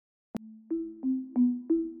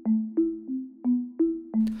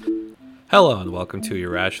Hello and welcome to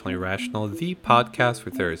Irrationally Rational, the podcast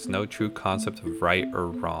where there is no true concept of right or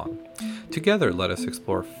wrong. Together, let us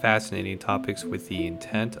explore fascinating topics with the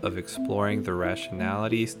intent of exploring the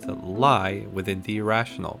rationalities that lie within the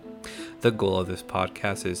irrational. The goal of this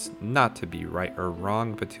podcast is not to be right or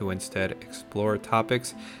wrong, but to instead explore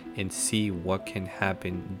topics and see what can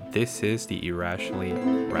happen. This is the Irrationally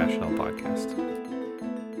Rational podcast.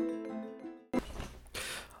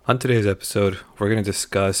 On today's episode, we're going to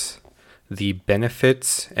discuss the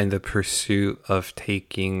benefits and the pursuit of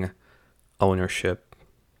taking ownership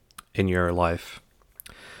in your life.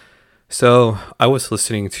 So I was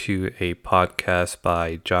listening to a podcast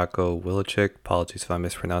by Jocko Willachek. Apologies if I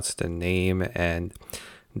mispronounced the name. And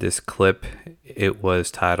this clip, it was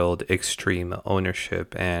titled Extreme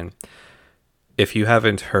Ownership. And if you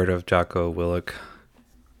haven't heard of Jocko Willach,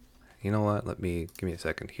 you know what? Give me a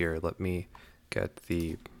second here. Let me get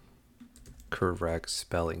the correct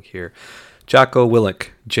spelling here. Jocko Willach,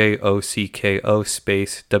 Jocko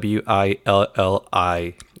space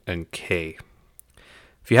Willik.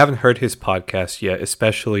 If you haven't heard his podcast yet,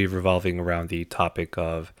 especially revolving around the topic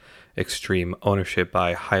of extreme ownership,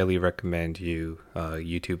 I highly recommend you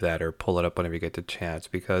YouTube that or pull it up whenever you get the chance,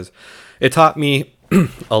 because it taught me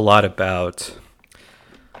a lot about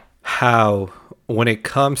how when it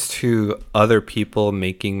comes to other people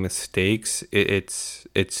making mistakes,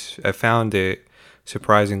 I found it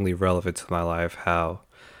surprisingly relevant to my life how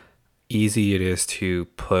easy it is to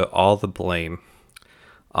put all the blame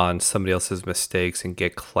on somebody else's mistakes and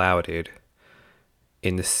get clouded,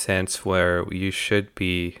 in the sense where you should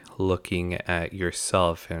be looking at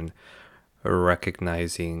yourself and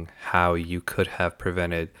recognizing how you could have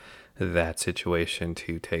prevented that situation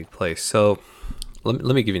to take place. So let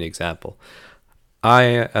me give you an example.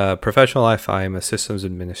 Professional life, I am a systems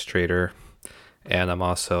administrator, and I'm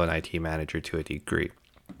also an IT manager to a degree.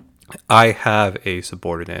 I have a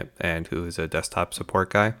subordinate and who is a desktop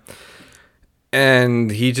support guy,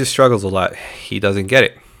 and he just struggles a lot. He doesn't get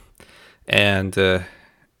it. And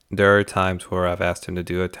there are times where I've asked him to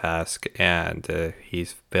do a task and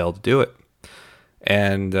he's failed to do it.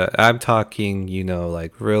 And I'm talking,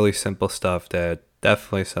 like really simple stuff that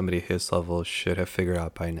definitely somebody his level should have figured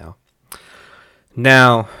out by now.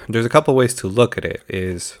 Now, there's a couple ways to look at it.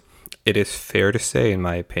 It is fair to say, in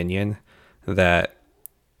my opinion, that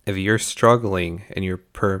if you're struggling in your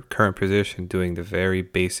current position doing the very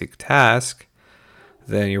basic task,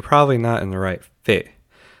 then you're probably not in the right fit.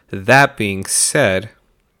 That being said,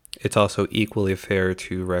 it's also equally fair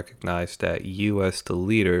to recognize that you as the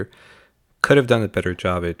leader could have done a better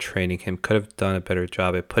job at training him, could have done a better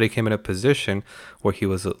job at putting him in a position where he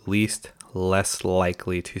was at least less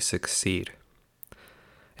likely to succeed.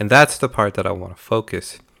 And that's the part that I want to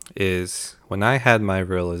focus, is when I had my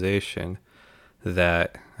realization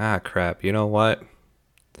that, crap, you know what?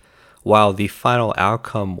 While the final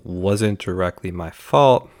outcome wasn't directly my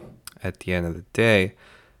fault, at the end of the day,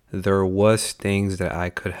 there was things that I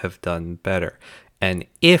could have done better. And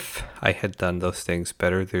if I had done those things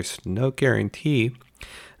better, there's no guarantee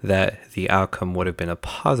that the outcome would have been a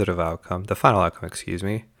positive outcome, the final outcome,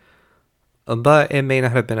 but it may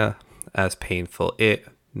not have been as painful. It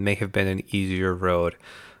may have been an easier road.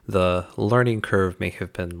 The learning curve may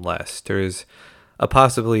have been less. There's a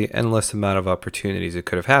possibly endless amount of opportunities it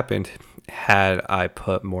could have happened had I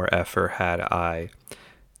put more effort, had I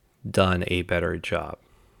done a better job.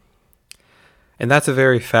 And that's a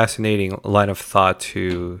very fascinating line of thought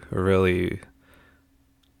to really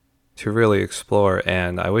explore,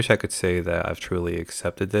 and I wish I could say that I've truly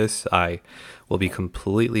accepted this. I will be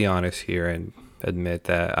completely honest here and admit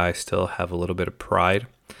that I still have a little bit of pride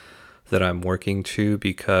that I'm working to,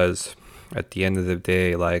 because at the end of the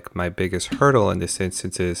day, like, my biggest hurdle in this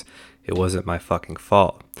instance is it wasn't my fucking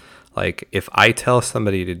fault. Like, if I tell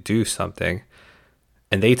somebody to do something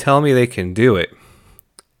and they tell me they can do it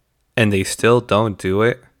and they still don't do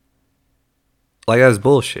it, like, that's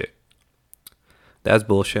bullshit. That's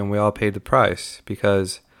bullshit, and we all paid the price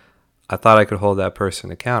because I thought I could hold that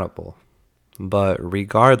person accountable. But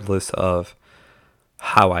regardless of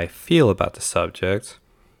how I feel about the subject,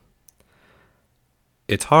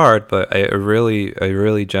 it's hard, but I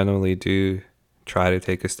really genuinely do try to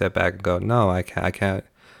take a step back and go, no, I can't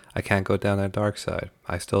go down that dark side.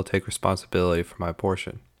 I still take responsibility for my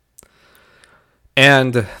portion.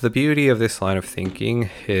 And the beauty of this line of thinking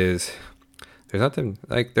is there's nothing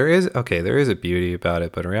like there is a beauty about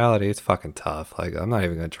it, but in reality it's fucking tough. Like, I'm not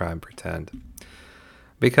even gonna try and pretend,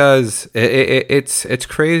 because it's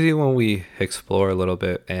crazy when we explore a little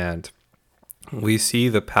bit and we see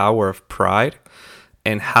the power of pride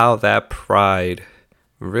and how that pride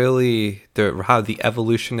really how the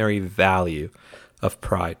evolutionary value of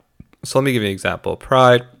pride. So let me give you an example.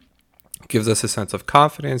 Pride gives us a sense of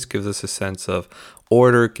confidence, gives us a sense of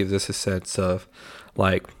order, gives us a sense of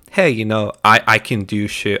like, hey, I can do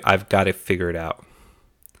shit. I've got it figured out.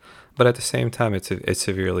 But at the same time, it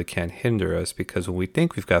severely can hinder us, because when we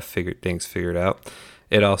think we've got things figured out,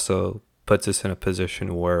 it also puts us in a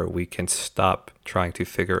position where we can stop trying to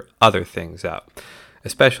figure other things out.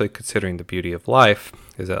 Especially considering the beauty of life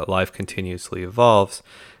is that life continuously evolves,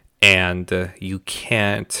 and you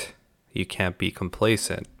can't be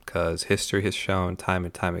complacent, because history has shown time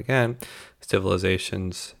and time again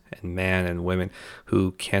civilizations and man and women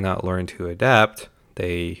who cannot learn to adapt,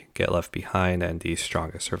 they get left behind, and the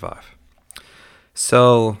strongest survive.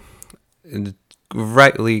 So,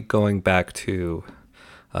 rightly going back to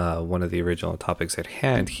one of the original topics at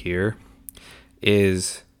hand here,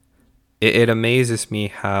 is it amazes me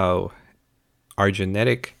how our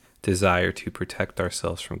genetic desire to protect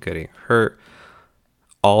ourselves from getting hurt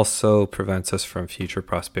also prevents us from future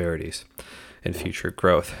prosperities and future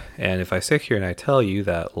growth. And if I sit here and I tell you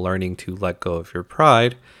that learning to let go of your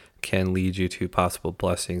pride can lead you to possible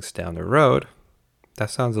blessings down the road,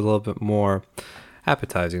 that sounds a little bit more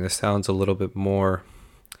appetizing. This sounds a little bit more,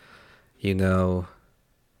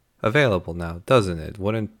 available now, doesn't it?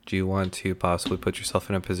 Wouldn't you want to possibly put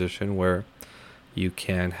yourself in a position where you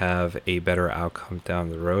can have a better outcome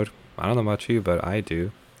down the road? I don't know about you, but I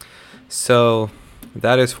do. So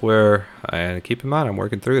that is where, and keep in mind, I'm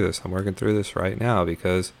working through this. I'm working through this right now,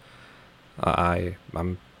 because I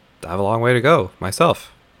have a long way to go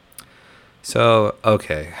myself. So,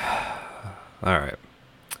 okay. All right.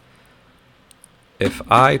 If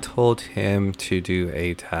I told him to do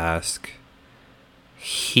a task,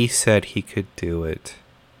 he said he could do it,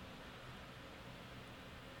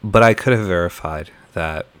 but I could have verified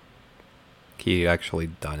that he actually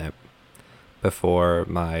done it before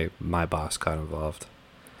my boss got involved.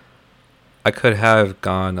 I could have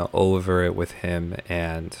gone over it with him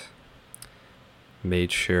and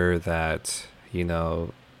made sure that,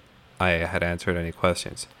 I had answered any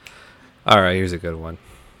questions. All right, here's a good one.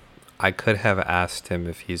 I could have asked him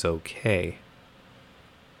if he's okay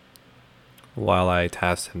while I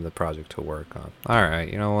tasked him the project to work on. All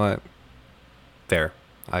right, you know what? There,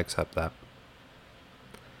 I accept that.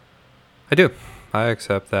 I do. I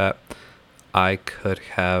accept that. I could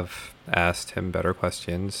have asked him better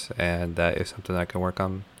questions, and that is something I can work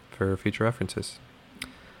on for future references.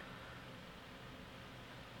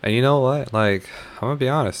 And you know what? Like, I'm gonna be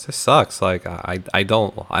honest. This sucks. Like, I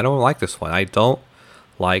don't like this one. I don't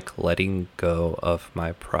like letting go of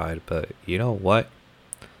my pride. But you know what?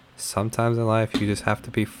 Sometimes in life, you just have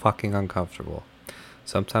to be fucking uncomfortable.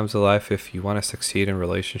 Sometimes in life, if you want to succeed in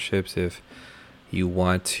relationships, if you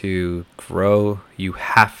want to grow, you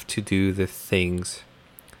have to do the things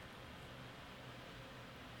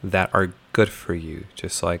that are good for you.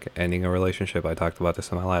 Just like ending a relationship. I talked about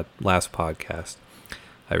this in my last podcast.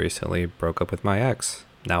 I recently broke up with my ex,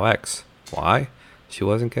 now ex. Why? She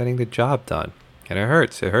wasn't getting the job done. And it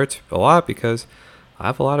hurts. It hurts a lot because I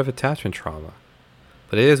have a lot of attachment trauma.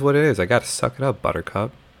 But it is what it is. I got to suck it up,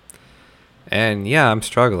 buttercup. And yeah, I'm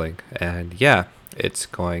struggling. And yeah, it's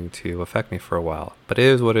going to affect me for a while. But it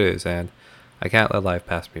is what it is. And I can't let life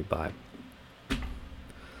pass me by.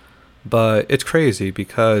 But it's crazy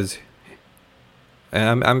because,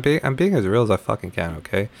 and I'm being as real as I fucking can,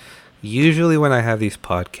 okay? Usually when I have these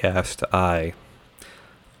podcasts,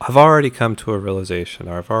 I've already come to a realization,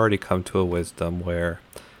 or I've already come to a wisdom where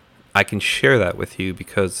I can share that with you,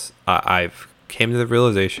 because I've came to the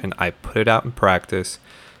realization, I put it out in practice,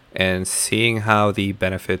 and seeing how the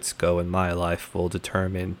benefits go in my life will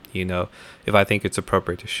determine, if I think it's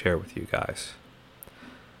appropriate to share with you guys.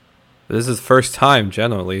 This is the first time,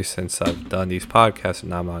 generally, since I've done these podcasts,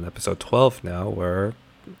 and I'm on episode 12 now, where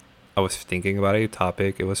I was thinking about a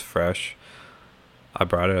topic, it was fresh, I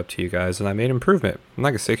brought it up to you guys, and I made improvement. I'm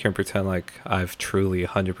not going to sit here and pretend like I've truly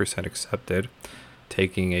 100% accepted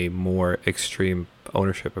taking a more extreme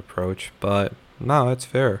ownership approach, but no, it's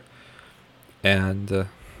fair. And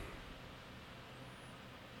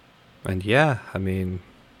yeah, I mean,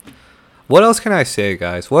 what else can I say,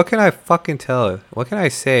 guys? What can I fucking tell? What can I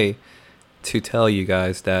say to tell you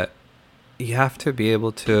guys that you have to be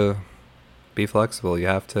able to be flexible? You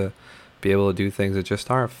have to be able to do things that just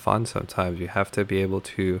aren't fun sometimes. You have to be able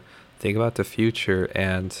to think about the future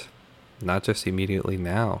and not just immediately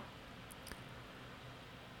now.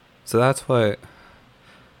 So that's what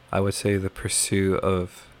I would say the pursuit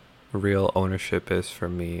of real ownership is for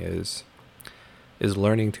me, is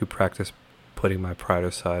learning to practice putting my pride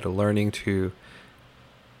aside, learning to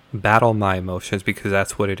battle my emotions, because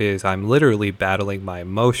that's what it is. I'm literally battling my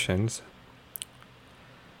emotions,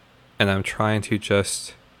 and I'm trying to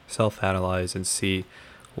just self-analyze and see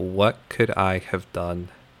what could I have done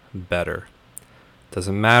better.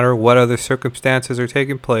 Doesn't matter what other circumstances are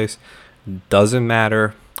taking place. Doesn't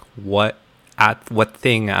matter what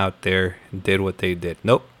thing out there did what they did.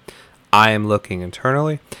 Nope. I am looking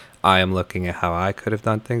internally. I am looking at how I could have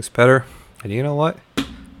done things better. And you know what?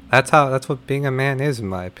 That's what being a man is, in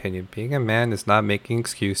my opinion. Being a man is not making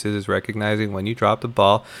excuses, is recognizing when you drop the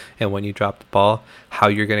ball, and when you drop the ball, how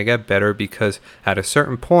you're going to get better, because at a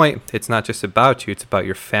certain point, it's not just about you, it's about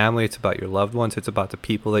your family, it's about your loved ones, it's about the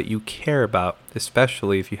people that you care about,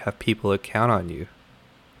 especially if you have people that count on you.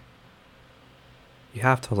 You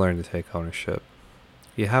have to learn to take ownership.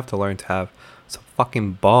 You have to learn to have some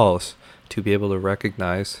fucking balls to be able to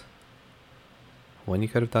recognize when you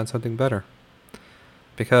could have done something better.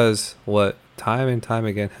 Because what time and time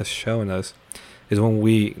again has shown us is when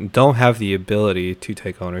we don't have the ability to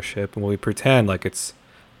take ownership, and when we pretend like it's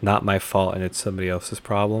not my fault and it's somebody else's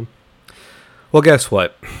problem, well, guess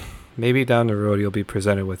what? Maybe down the road you'll be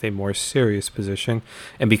presented with a more serious position,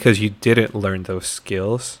 and because you didn't learn those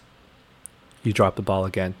skills, you drop the ball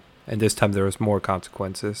again, and this time there was more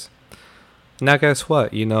consequences. Now guess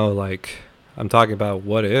what? I'm talking about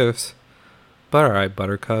what ifs. But alright,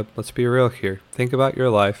 Buttercup, let's be real here. Think about your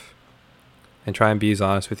life and try and be as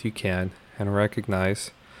honest with you can, and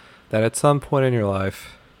recognize that at some point in your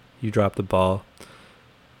life you dropped the ball,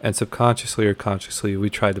 and subconsciously or consciously we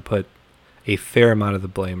tried to put a fair amount of the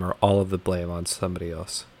blame or all of the blame on somebody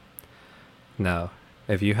else. Now,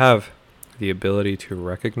 if you have the ability to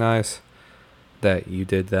recognize that you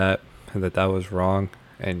did that and that was wrong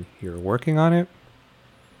and you're working on it,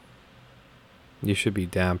 you should be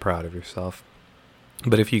damn proud of yourself.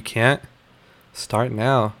 But if you can't, start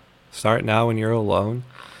now. Start now when you're alone.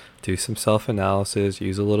 Do some self-analysis.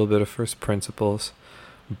 Use a little bit of first principles.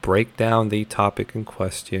 Break down the topic in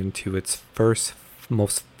question to its first,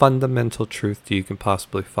 most fundamental truth that you can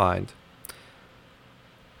possibly find.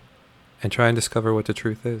 And try and discover what the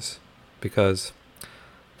truth is. Because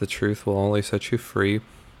the truth will only set you free.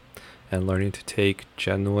 And learning to take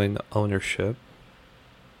genuine ownership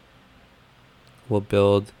will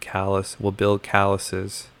build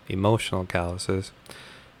calluses, emotional calluses.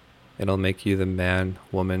 It'll make you the man,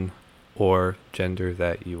 woman, or gender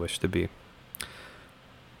that you wish to be.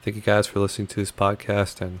 Thank you guys for listening to this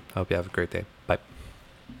podcast, and I hope you have a great day. Bye.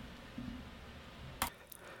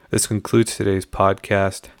 This concludes today's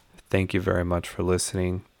podcast. Thank you very much for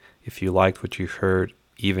listening. If you liked what you heard,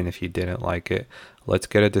 even if you didn't like it, let's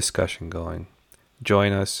get a discussion going.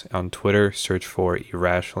 Join us on Twitter, search for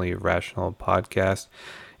Irrationally Rational Podcast,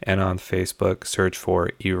 and on Facebook, search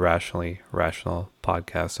for Irrationally Rational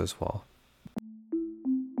Podcast as well.